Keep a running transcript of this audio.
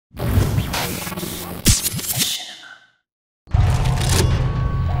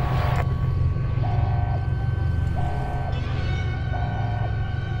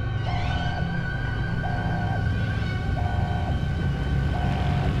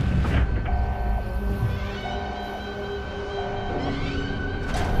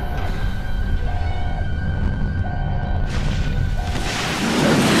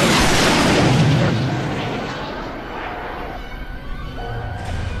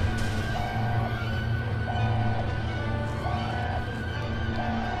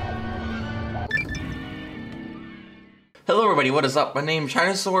everybody, what is up? My name's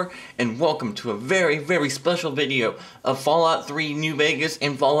Chinasaur, and welcome to a very special video of Fallout 3 New Vegas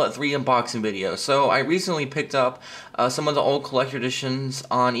and Fallout 3 unboxing video. So I recently picked up some of the old collector editions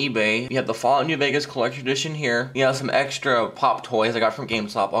on eBay. We have the Fallout New Vegas collector edition here. We have some extra pop toys I got from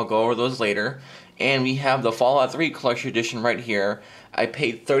GameStop. I'll go over those later. And we have the Fallout 3 collector edition right here. I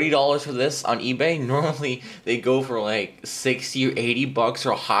paid $30 for this on eBay. Normally they go for like 60 or 80 bucks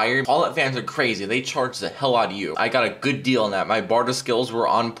or higher. Fallout fans are crazy. They charge the hell out of you. I got a good deal on that. My barter skills were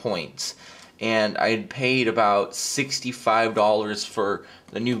on point. And I had paid about $65 for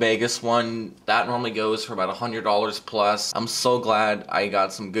the New Vegas one. That normally goes for about $100 plus. I'm so glad I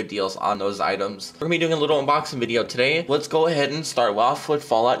got some good deals on those items. We're gonna be doing a little unboxing video today. Let's go ahead and start off with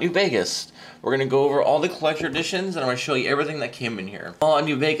Fallout New Vegas. We're gonna go over all the collector editions and I'm gonna show you everything that came in here. Fallout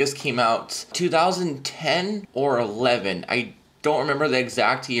New Vegas came out 2010 or 11. I don't remember the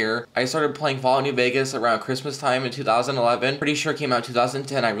exact year. I started playing Fallout New Vegas around Christmas time in 2011. Pretty sure it came out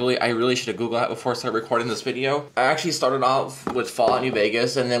 2010. I really should have Googled that before I started recording this video. I actually started off with Fallout New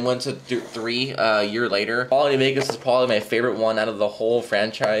Vegas and then went to 3 a year later. Fallout New Vegas is probably my favorite one out of the whole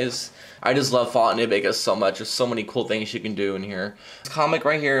franchise. I just love Fallout New Vegas so much. There's so many cool things you can do in here. This comic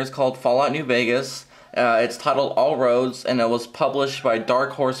right here is called Fallout New Vegas. It's titled All Roads and it was published by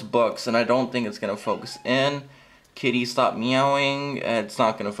Dark Horse Books, and I don't think it's gonna focus in. Kitty, stop meowing. It's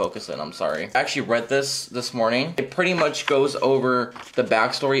not going to focus in, I'm sorry. I actually read this morning. It pretty much goes over the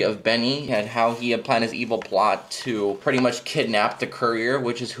backstory of Benny and how he had planned his evil plot to pretty much kidnap the courier,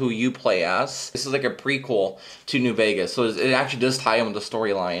 which is who you play as. This is like a prequel to New Vegas, so it actually does tie in with the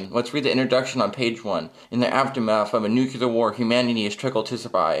storyline. Let's read the introduction on page 1. In the aftermath of a nuclear war, humanity has struggled to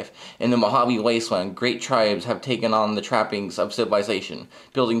survive. In the Mojave Wasteland, great tribes have taken on the trappings of civilization,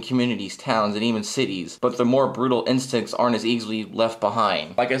 building communities, towns, and even cities. But the more brutal instincts aren't as easily left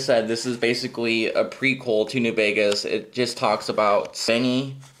behind. Like I said, this is basically a prequel to New Vegas. It just talks about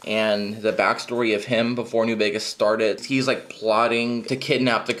Benny and the backstory of him before New Vegas started. He's like plotting to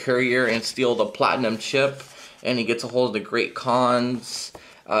kidnap the courier and steal the platinum chip, and he gets a hold of the Great Khans.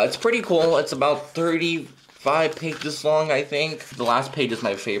 It's pretty cool. It's about 35 pages long, I think. The last page is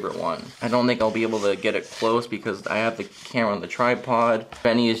my favorite one. I don't think I'll be able to get it close because I have the camera on the tripod.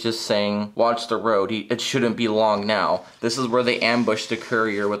 Benny is just saying, watch the road. It shouldn't be long now. This is where they ambush the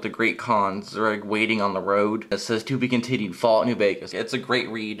courier with the Great Khans. They're like waiting on the road. It says, to be continued, Fallout New Vegas. It's a great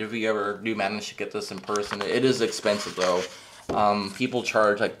read if you ever do manage to get this in person. It is expensive though. People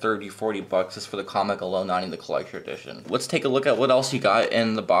charge like 30-40 bucks just for the comic alone, not in the collector edition. Let's take a look at what else you got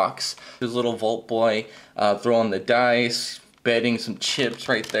in the box. There's a little Vault Boy throwing the dice, betting some chips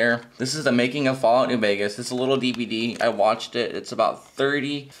right there. This is the making of Fallout New Vegas. It's a little DVD. I watched it. It's about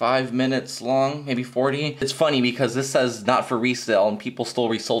 35 minutes long, maybe 40. It's funny because this says not for resale and people still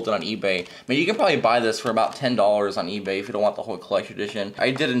resold it on eBay. I mean, you can probably buy this for about $10 on eBay if you don't want the whole collector edition. I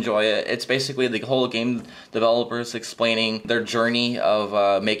did enjoy it. It's basically the whole game developers explaining their journey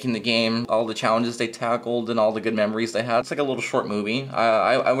of making the game, all the challenges they tackled and all the good memories they had. It's like a little short movie.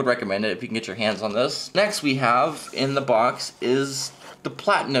 I would recommend it if you can get your hands on this. Next we have in the box is the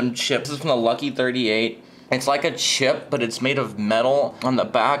platinum chip. This is from the Lucky 38. It's like a chip, but it's made of metal. On the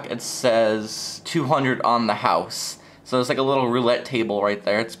back it says 200 on the house. So it's like a little roulette table right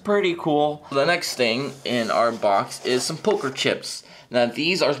there. It's pretty cool. The next thing in our box is some poker chips. Now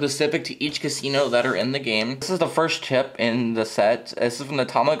these are specific to each casino that are in the game. This is the first chip in the set. This is from the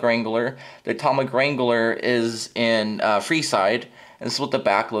Atomic Wrangler. The Atomic Wrangler is in Freeside. And this is what the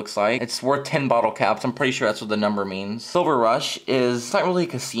back looks like. It's worth 10 bottle caps. I'm pretty sure that's what the number means. Silver Rush is, it's not really a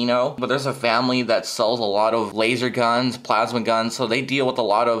casino, but there's a family that sells a lot of laser guns, plasma guns, so they deal with a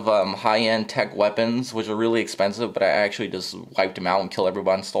lot of high-end tech weapons, which are really expensive, but I actually just wiped them out and killed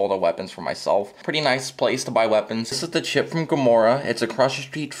everyone, stole the weapons for myself. Pretty nice place to buy weapons. This is the chip from Gomorrah. It's across the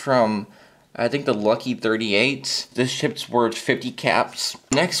street from, I think, the Lucky 38. This chip's worth 50 caps.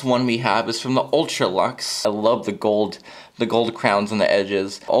 Next one we have is from the Ultra Lux. I love the gold crowns on the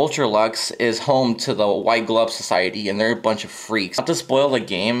edges. Ultra Lux is home to the White Glove Society, and they're a bunch of freaks. Not to spoil the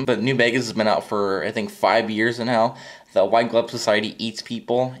game, but New Vegas has been out for, I think, 5 years now. The White Glove Society eats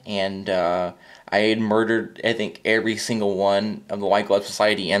people, and I had murdered, I think, every single one of the White Glove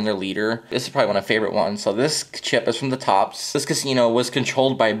Society and their leader. This is probably one of my favorite ones. So this chip is from the Tops. This casino was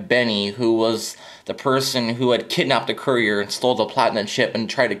controlled by Benny, who was the person who had kidnapped the courier and stole the platinum chip and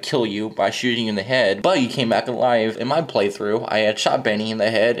tried to kill you by shooting you in the head. But you came back alive. In my playthrough, I had shot Benny in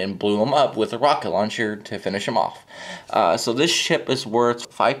the head and blew him up with a rocket launcher to finish him off. So this chip is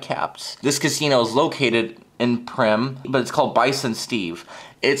worth 5 caps. This casino is located in Prim, but it's called Bison Steve.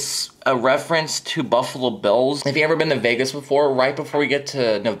 It's a reference to Buffalo Bills. If you've ever been to Vegas before, right before we get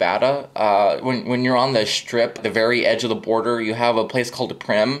to Nevada, when you're on the strip, the very edge of the border, you have a place called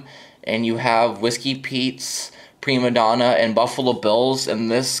Prim, and you have Whiskey Pete's, Prima Donna, and Buffalo Bills, and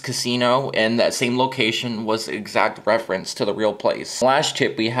this casino in that same location was the exact reference to the real place. The last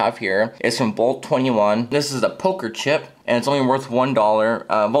chip we have here is from Vault 21. This is a poker chip, and it's only worth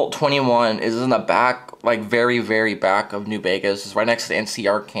 $1. Vault 21 is in the back, like very, very back of New Vegas. It's right next to the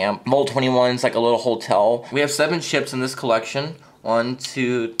NCR camp. Vault 21 is like a little hotel. We have 7 chips in this collection. 1,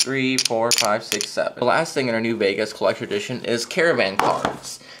 2, 3, 4, 5, 6, 7. The last thing in our New Vegas Collector Edition is Caravan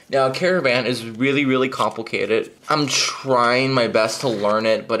cards. Now, Caravan is really, really complicated. I'm trying my best to learn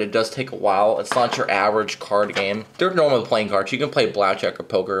it, but it does take a while. It's not your average card game. They're normal playing cards. You can play blackjack or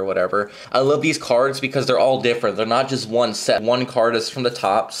poker or whatever. I love these cards because they're all different. They're not just one set. One card is from the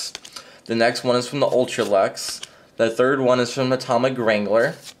Tops. The next one is from the Ultralex. The third one is from the Atomic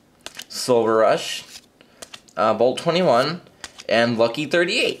Wrangler, Silver Rush, Bolt 21, and Lucky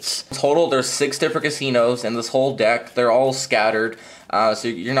 38s. In total, there's 6 different casinos in this whole deck. They're all scattered. So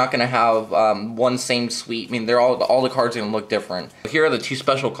you're not gonna have one same suite. I mean, they're all the cards are gonna look different. Here are the 2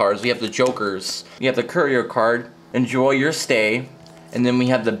 special cards. We have the Jokers. We have the Courier card, Enjoy Your Stay, and then we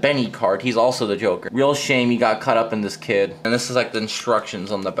have the Benny card. He's also the Joker. Real shame you got caught up in this kid. And this is like the instructions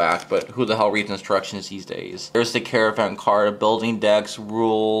on the back, but who the hell reads instructions these days? There's the Caravan card, building decks,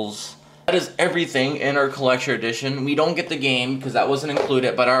 rules. That is everything in our Collector Edition. We don't get the game because that wasn't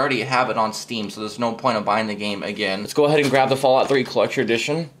included, but I already have it on Steam, so there's no point of buying the game again. Let's go ahead and grab the Fallout 3 Collector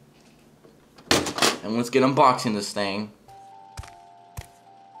Edition. And let's get unboxing this thing.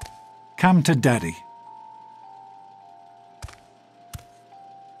 Come to Daddy.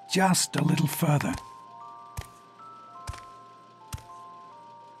 Just a little further.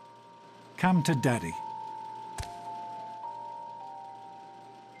 Come to Daddy.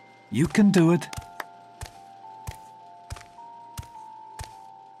 You can do it.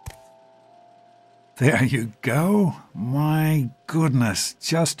 There you go. My goodness,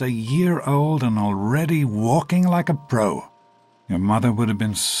 just a year old and already walking like a pro. Your mother would have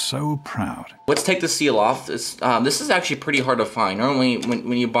been so proud. Let's take the seal off. This is actually pretty hard to find. Normally,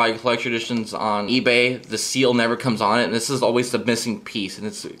 when you buy collector editions on eBay, the seal never comes on it, and this is always the missing piece, and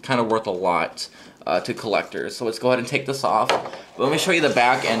it's kind of worth a lot to collectors. So let's go ahead and take this off. But let me show you the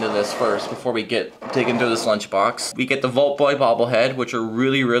back end of this first before we dig into this lunchbox. We get the Vault Boy bobblehead, which are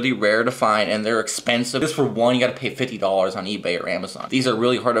really, really rare to find, and they're expensive. Just for one, you gotta pay $50 on eBay or Amazon. These are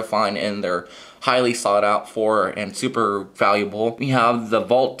really hard to find, and they're highly sought out for and super valuable. We have the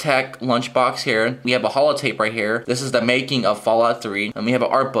Vault Tech lunchbox here. We have a holotape right here. This is the making of Fallout 3. And we have an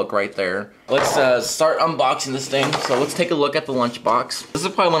art book right there. Let's start unboxing this thing. So let's take a look at the lunchbox. This is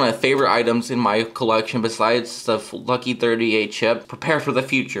probably one of my favorite items in my collection besides the Lucky 38 chip. Prepare for the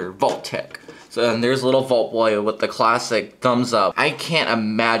future, Vault Tech. So and there's little Vault Boy with the classic thumbs up. I can't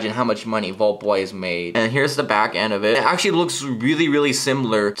imagine how much money Vault Boy has made. And here's the back end of it. It actually looks really, really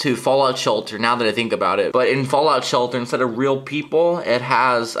similar to Fallout Shelter now that I think about it. But in Fallout Shelter, instead of real people, it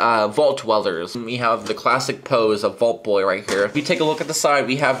has Vault Dwellers. We have the classic pose of Vault Boy right here. If you take a look at the side,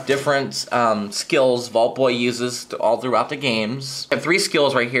 we have different skills Vault Boy uses all throughout the games. We have 3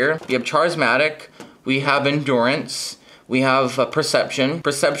 skills right here. We have Charismatic, we have Endurance, we have Perception.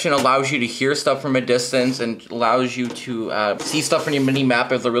 Perception allows you to hear stuff from a distance and allows you to see stuff on your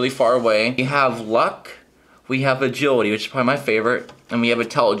mini-map if they're really far away. We have Luck, we have Agility, which is probably my favorite, and we have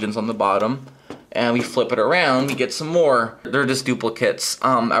Intelligence on the bottom. And we flip it around, we get some more. They're just duplicates.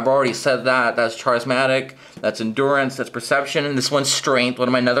 I've already said that. That's Charismatic, that's Endurance, that's Perception, and this one's Strength, one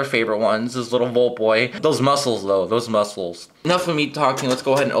of my other favorite ones, this little Vault Boy. Those muscles though, those muscles. Enough of me talking, let's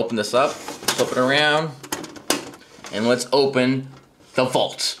go ahead and open this up. Flip it around. And let's open the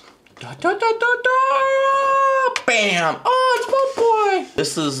vault. Da, da, da, da, da. Bam! Oh, it's Vault Boy!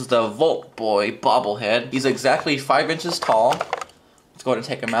 This is the Vault Boy bobblehead. He's exactly 5 inches tall. Let's go ahead and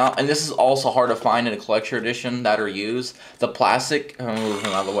take him out. And this is also hard to find in a collector edition that are used. The plastic, I'm gonna move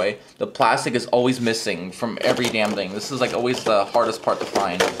him out of the way. The plastic is always missing from every damn thing. This is like always the hardest part to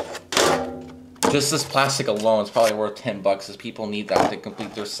find. Just this plastic alone is probably worth 10 bucks as people need that to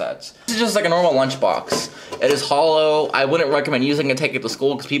complete their sets. This is just like a normal lunchbox. It is hollow. I wouldn't recommend using it to take it to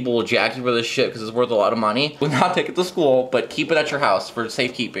school because people will jack you for this shit because it's worth a lot of money. Do not take it to school, but keep it at your house for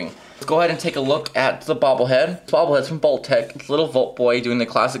safekeeping. Let's go ahead and take a look at the bobblehead. This bobblehead's from Bolt Tech. It's little Volt Boy doing the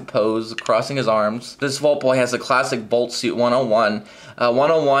classic pose, crossing his arms. This Volt Boy has a classic Bolt Suit 101.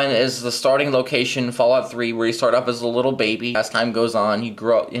 101 is the starting location in Fallout 3 where you start off as a little baby. As time goes on, you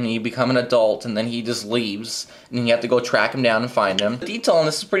grow up and you become an adult, and then he just leaves. And then you have to go track him down and find him. The detail on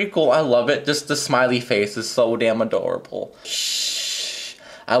this is pretty cool. I love it. Just the smiley face is so damn adorable. Shh.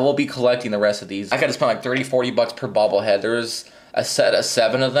 I will be collecting the rest of these. I gotta spend like 30-40 bucks per bobblehead. There's a set of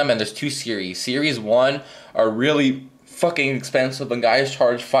 7 of them, and there's 2 series. Series 1 are really fucking expensive, and guys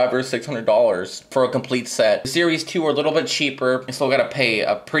charge $500 or $600 for a complete set. Series 2 are a little bit cheaper. You still gotta pay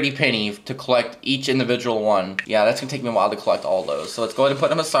a pretty penny to collect each individual one. Yeah, that's gonna take me a while to collect all those. So let's go ahead and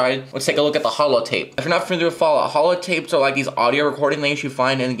put them aside. Let's take a look at the holotape. If you're not familiar with Fallout, holotapes are like these audio recording links you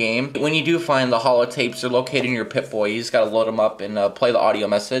find in game. When you do find the holotapes, they're located in your Pip-Boy. You just gotta load them up and play the audio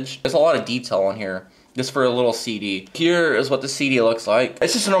message. There's a lot of detail on here. Just for a little CD. Here is what the CD looks like.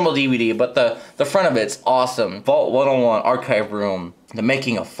 It's just a normal DVD, but the front of it's awesome. Vault 101 Archive Room. The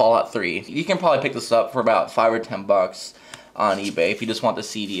making of Fallout 3. You can probably pick this up for about 5 or 10 bucks on eBay if you just want the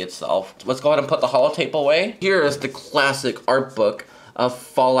CD itself. Let's go ahead and put the holotape away. Here is the classic art book of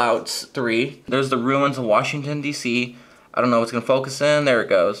Fallout 3. There's the ruins of Washington, D.C. I don't know what's gonna focus in. There it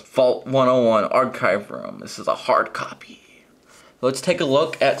goes. Vault 101 Archive Room. This is a hard copy. Let's take a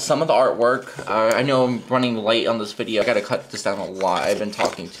look at some of the artwork. I know I'm running late on this video. I gotta cut this down a lot. I've been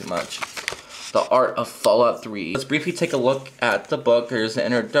talking too much. The art of Fallout 3. Let's briefly take a look at the book. There's the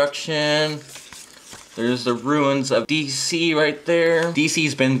introduction. There's the ruins of DC right there.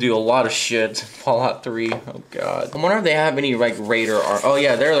 DC's been through a lot of shit. Fallout 3. Oh god. I wonder if they have any like raider art. Oh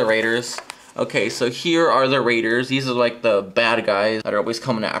yeah, they're the raiders. Okay, so here are the raiders. These are like the bad guys that are always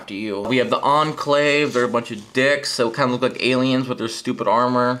coming after you. We have the Enclave. They're a bunch of dicks, so kind of look like aliens with their stupid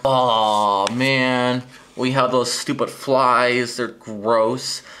armor. Oh man. We have those stupid flies. They're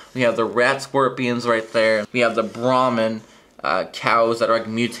gross. We have the rat scorpions right there. We have the Brahmin cows that are like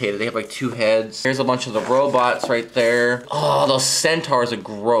mutated. They have like 2 heads. Here's a bunch of the robots right there. Oh, those centaurs are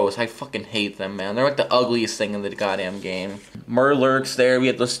gross. I fucking hate them, man. They're like the ugliest thing in the goddamn game. Murlurks there. We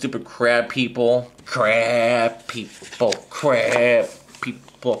have those stupid crab people. Crab people. Crab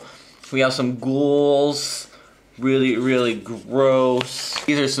people. We have some ghouls. Really, really gross.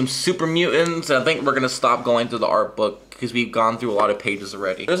 These are some super mutants. I think we're gonna stop going through the art book because we've gone through a lot of pages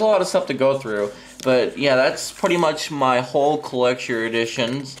already. There's a lot of stuff to go through, but yeah, that's pretty much my whole collection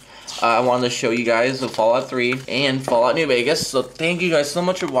editions. I wanted to show you guys of Fallout 3 and Fallout New Vegas, so thank you guys so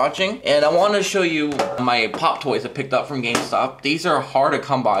much for watching. And I want to show you my Pop Toys I picked up from GameStop. These are hard to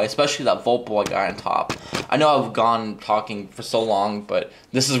come by, especially that Volt Boy guy on top. I know I've gone talking for so long, but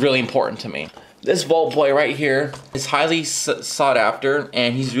this is really important to me. This Volt Boy right here is highly sought after,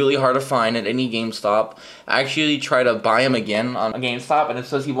 and he's really hard to find at any GameStop. I actually tried to buy him again on GameStop, and it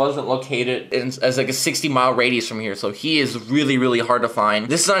says he wasn't located as like a 60-mile radius from here, so he is really, really hard to find.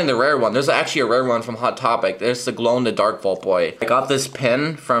 This is not even the rare one. There's actually a rare one from Hot Topic. There's the glow-in-the-dark Volt Boy. I got this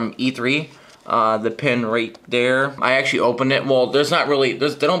pin from E3. The pin right there. I actually opened it. Well, there's not really,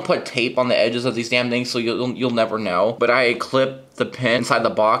 they don't put tape on the edges of these damn things, so you'll never know. But I clipped the pin inside the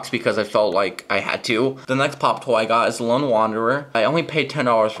box because I felt like I had to. The next Pop toy I got is the Lone Wanderer. I only paid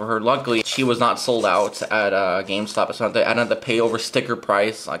 $10 for her. Luckily, she was not sold out at GameStop, so I didn't have to pay over sticker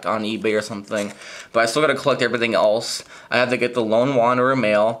price, like on eBay or something. But I still gotta collect everything else. I have to get the Lone Wanderer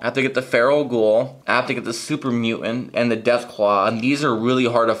male. I have to get the Feral Ghoul. I have to get the Super Mutant and the Death Claw. And these are really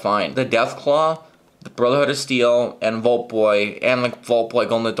hard to find. The Death Claw, the Brotherhood of Steel, and Volt Boy, and like Volt Boy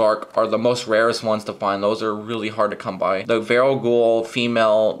Glow in the Dark are the most rarest ones to find. Those are really hard to come by. The Feral Ghoul,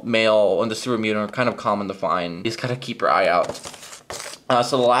 female, male, and the Super Mutant are kind of common to find. You just gotta keep your eye out.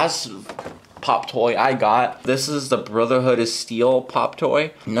 So the last Pop toy I got, this is the Brotherhood of Steel Pop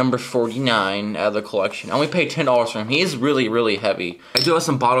toy, number 49 out of the collection. I only paid $10 for him. He is really, really heavy. I do have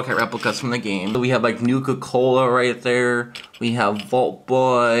some bottle cap replicas from the game. So we have like Nuka-Cola right there. We have Volt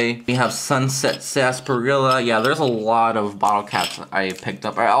Boy. We have Sunset Sarsaparilla. Yeah, there's a lot of bottle caps I picked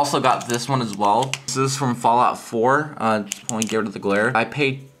up. I also got this one as well. This is from Fallout 4. Let me get rid of the glare. I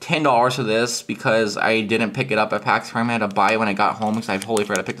paid $10 for this because I didn't pick it up at PAX Prime. I had to buy it when I got home because I totally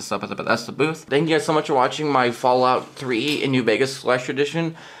forgot to pick this up at the Bethesda booth. Thank you guys so much for watching my Fallout 3 in New Vegas Collection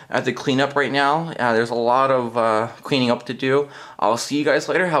Edition. I have to clean up right now. There's a lot of cleaning up to do. I'll see you guys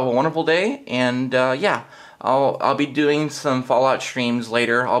later. Have a wonderful day. And yeah, I'll be doing some Fallout streams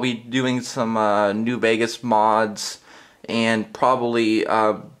later. I'll be doing some New Vegas mods and probably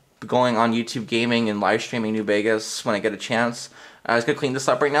going on YouTube Gaming and live streaming New Vegas when I get a chance. I was gonna clean this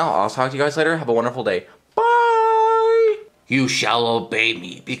up right now. I'll talk to you guys later. Have a wonderful day. Bye! You shall obey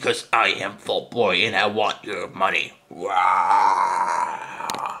me because I am Volt Boy and I want your money. Wow.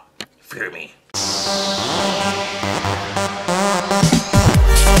 fear me.